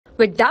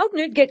With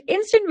Doubtnut, get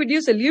instant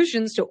video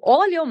solutions to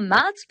all your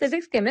maths,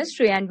 physics,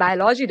 chemistry, and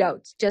biology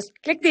doubts. Just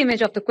click the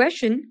image of the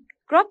question,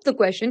 crop the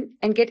question,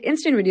 and get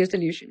instant video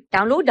solution.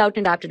 Download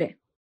Doubtnut app today.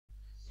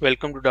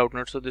 Welcome to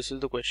Doubtnut. So this is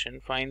the question.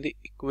 Find the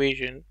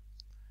equation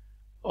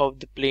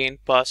of the plane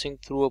passing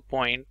through a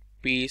point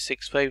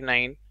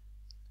P659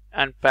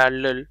 and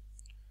parallel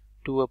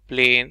to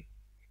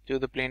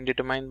the plane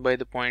determined by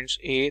the points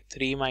A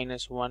 3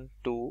 minus 1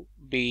 2,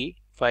 B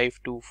 5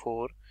 2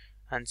 4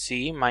 and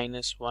C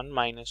minus 1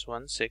 minus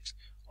 1 6.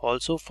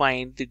 Also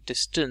find the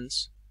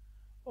distance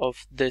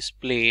of this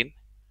plane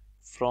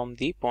from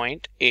the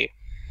point A.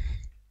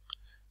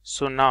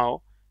 So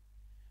now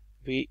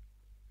we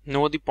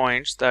know the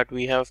points that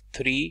we have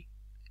three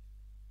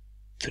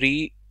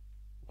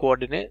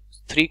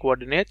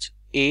coordinates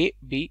A,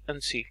 B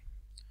and C.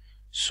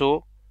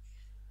 So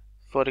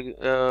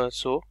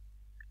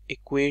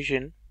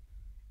equation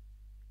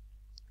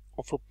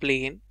of a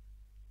plane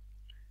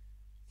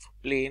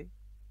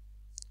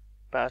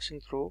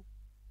passing through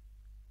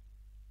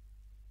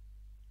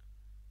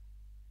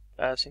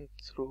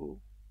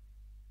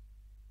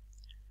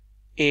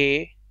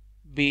A,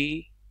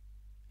 B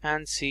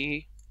and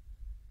C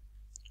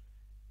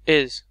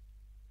is,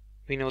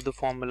 we know the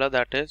formula,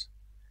 that is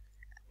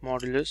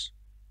modulus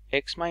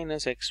x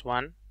minus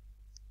x1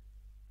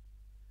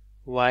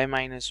 y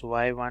minus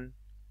y1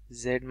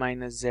 z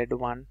minus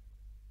z1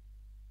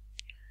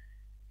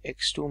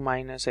 x2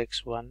 minus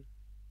x1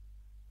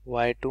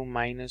 y2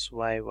 minus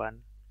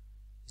y1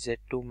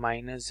 z2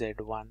 minus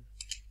z1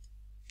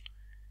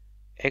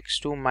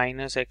 x2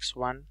 minus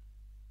x1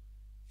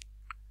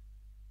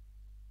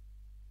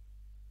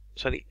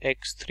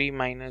 x3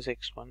 minus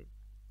x1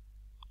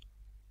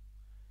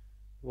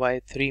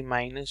 y3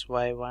 minus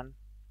y1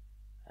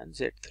 and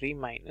z3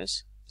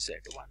 minus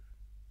z1.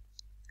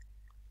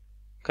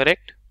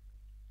 Correct?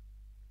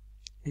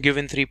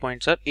 Given 3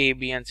 points are A,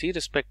 B and C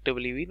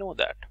respectively, we know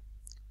that.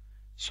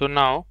 So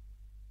now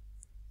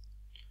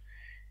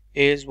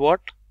A is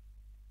what?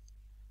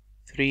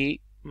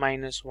 3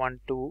 minus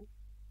 1 2,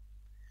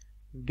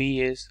 B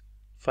is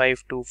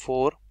 5 2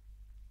 4,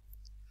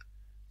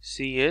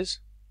 C is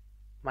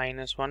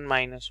minus 1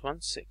 minus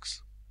 1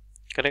 6.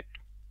 Correct?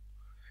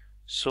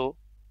 So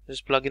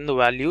just plug in the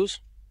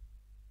values.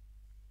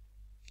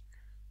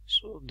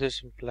 So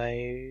this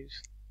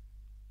implies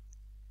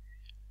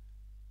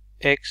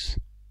x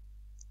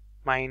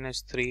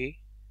minus 3,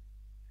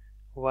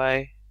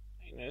 y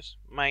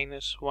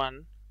minus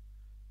 1,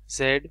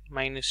 z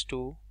minus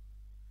 2,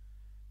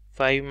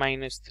 5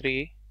 minus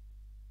 3,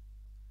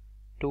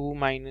 2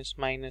 minus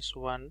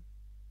 1,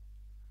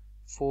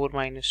 4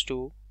 minus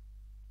 2,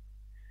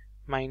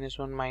 minus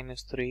 1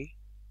 minus 3,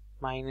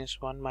 minus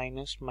 1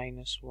 minus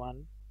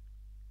 1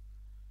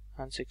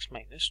 and 6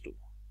 minus 2.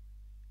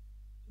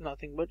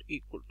 Nothing but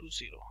equal to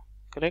 0.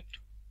 Correct?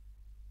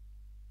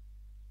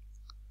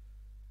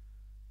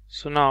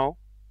 So now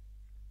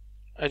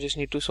I just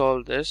need to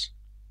solve this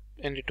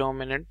in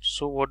determinant.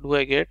 So what do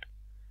I get?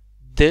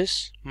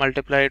 This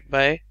multiplied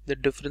by the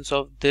difference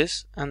of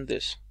this and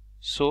this.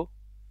 So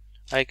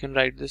I can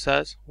write this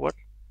as what?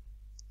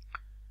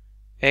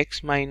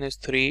 X minus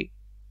 3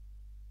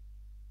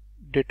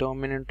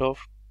 determinant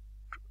of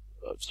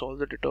solve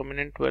the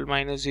determinant 12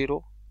 minus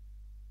 0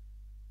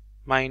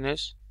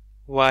 minus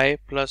y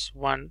plus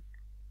 1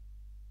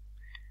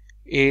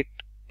 8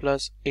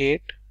 plus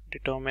 8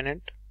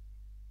 determinant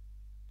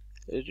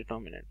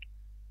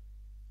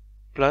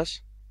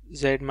plus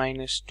z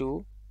minus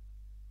 2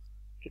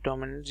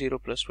 determinant 0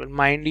 plus 12.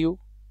 Mind you,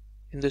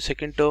 in the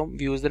second term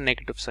we use the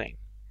negative sign,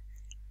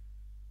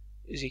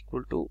 is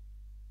equal to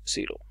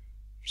 0.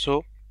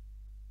 So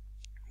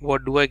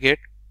what do I get?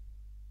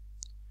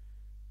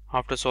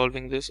 After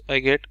solving this, I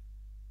get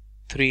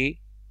 3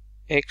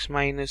 x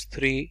minus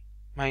 3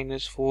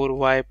 minus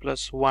 4y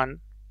plus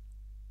 1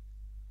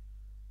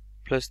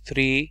 plus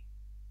 3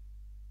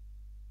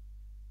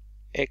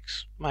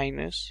 x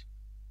minus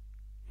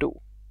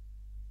 2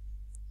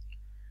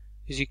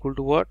 is equal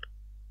to what?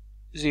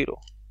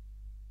 0.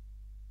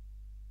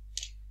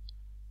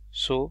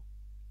 So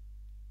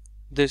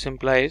this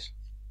implies,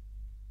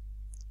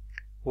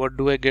 what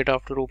do I get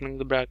after opening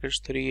the brackets?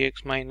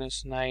 3x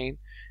minus 9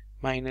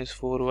 minus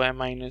 4y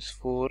minus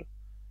 4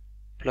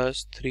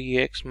 plus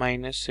 3x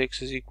minus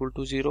 6 is equal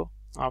to 0.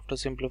 After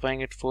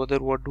simplifying it further,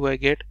 what do I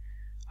get?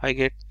 I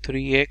get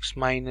 3x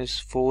minus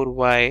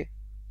 4y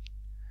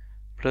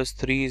plus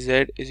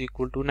 3z is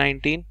equal to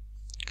 19.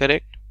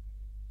 Correct?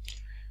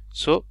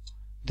 So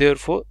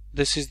therefore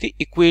this is the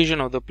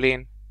equation of the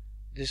plane.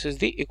 This is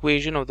the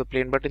equation of the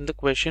plane, but in the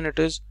question it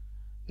is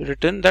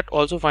written that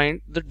also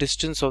find the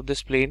distance of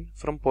this plane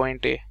from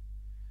point A.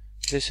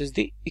 This is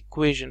the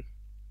equation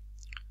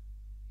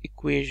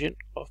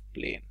of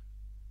plane,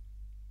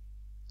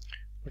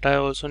 but I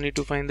also need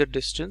to find the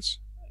distance.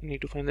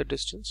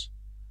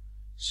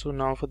 So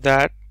now for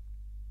that,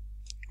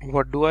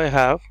 what do I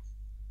have?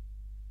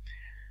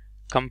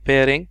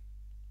 Comparing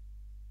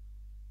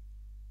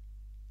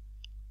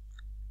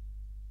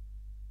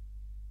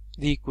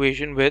the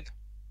equation with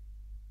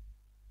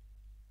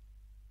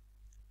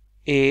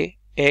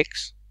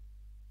ax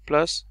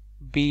plus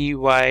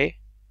by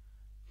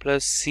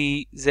plus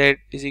cz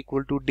is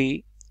equal to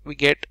d, we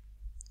get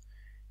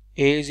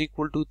a is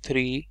equal to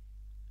 3,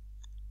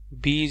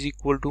 b is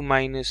equal to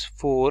minus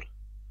 4,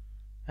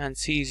 and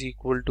c is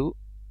equal to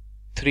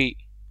 3,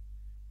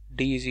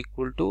 d is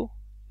equal to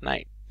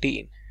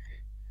 19.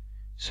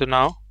 So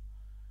now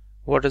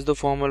what is the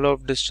formula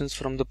of distance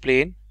from the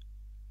plane?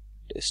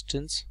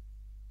 Distance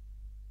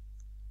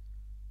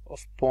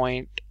of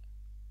point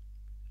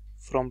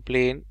from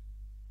plane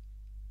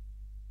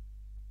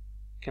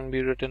can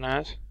be written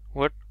as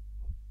what?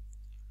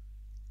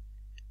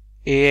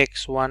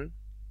 ax1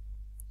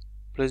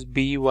 plus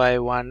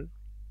by1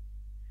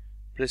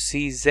 plus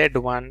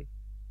cz1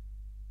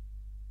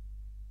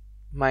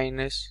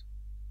 minus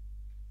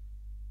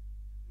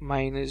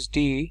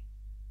d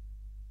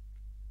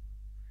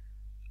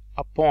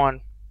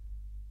upon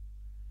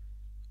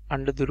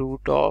under the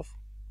root of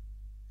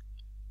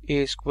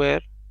a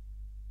square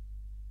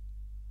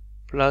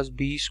plus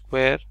b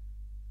square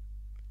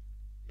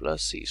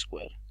plus c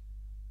square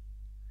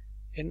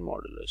in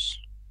modulus.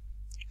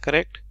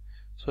 Correct?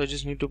 So I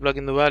just need to plug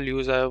in the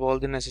values. I have all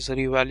the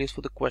necessary values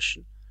for the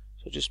question,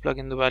 so just plug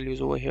in the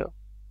values over here.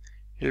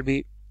 It will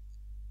be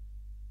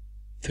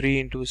 3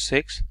 into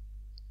 6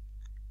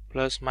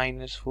 plus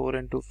minus 4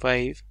 into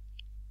 5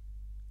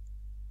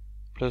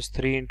 plus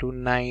 3 into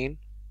 9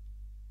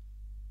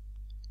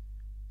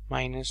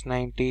 minus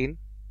 19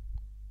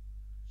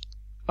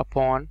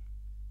 upon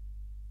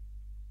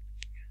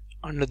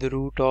under the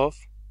root of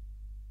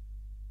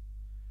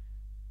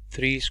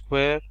 3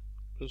 square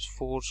plus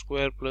 4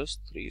 square plus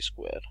 3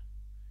 square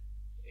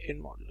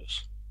in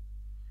modulus.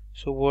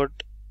 So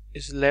what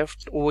is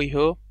left over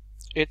here?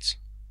 It's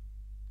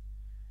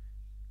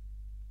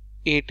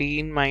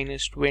 18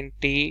 minus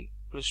 20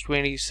 plus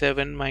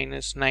 27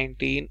 minus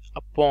 19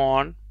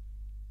 upon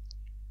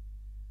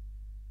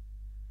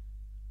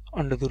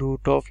under the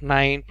root of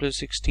 9 plus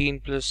 16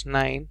 plus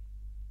 9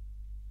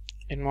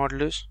 in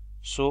modulus.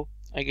 So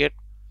I get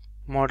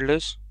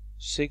modulus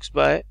 6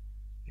 by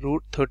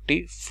root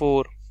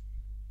 34.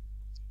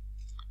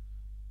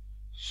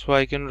 So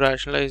I can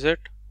rationalize it.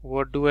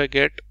 What do I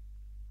get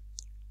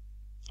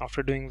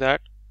after doing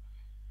that?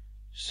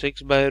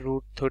 6 by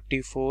root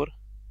 34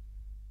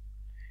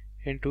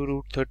 into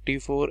root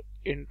 34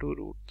 into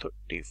root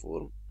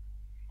 34,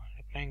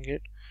 multiplying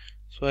it.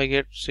 So I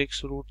get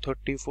 6 root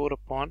 34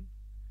 upon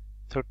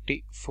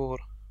 34.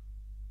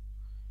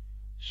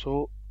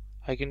 So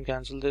I can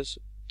cancel this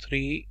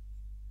 3,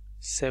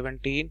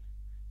 17.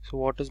 So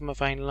what is my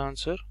final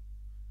answer?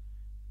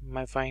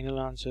 My final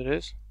answer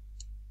is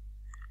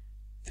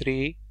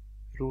 3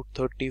 root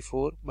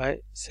 34 by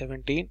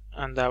 17,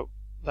 and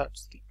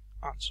that's the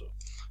answer.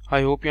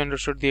 I hope you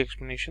understood the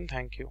explanation.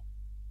 Thank you.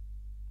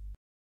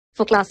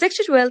 For class 6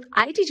 to 12,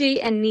 IIT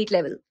JEE and NEET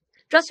level.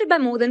 Trusted by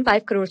more than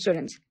 5 crore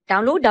students.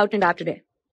 Download Doubtnut app today.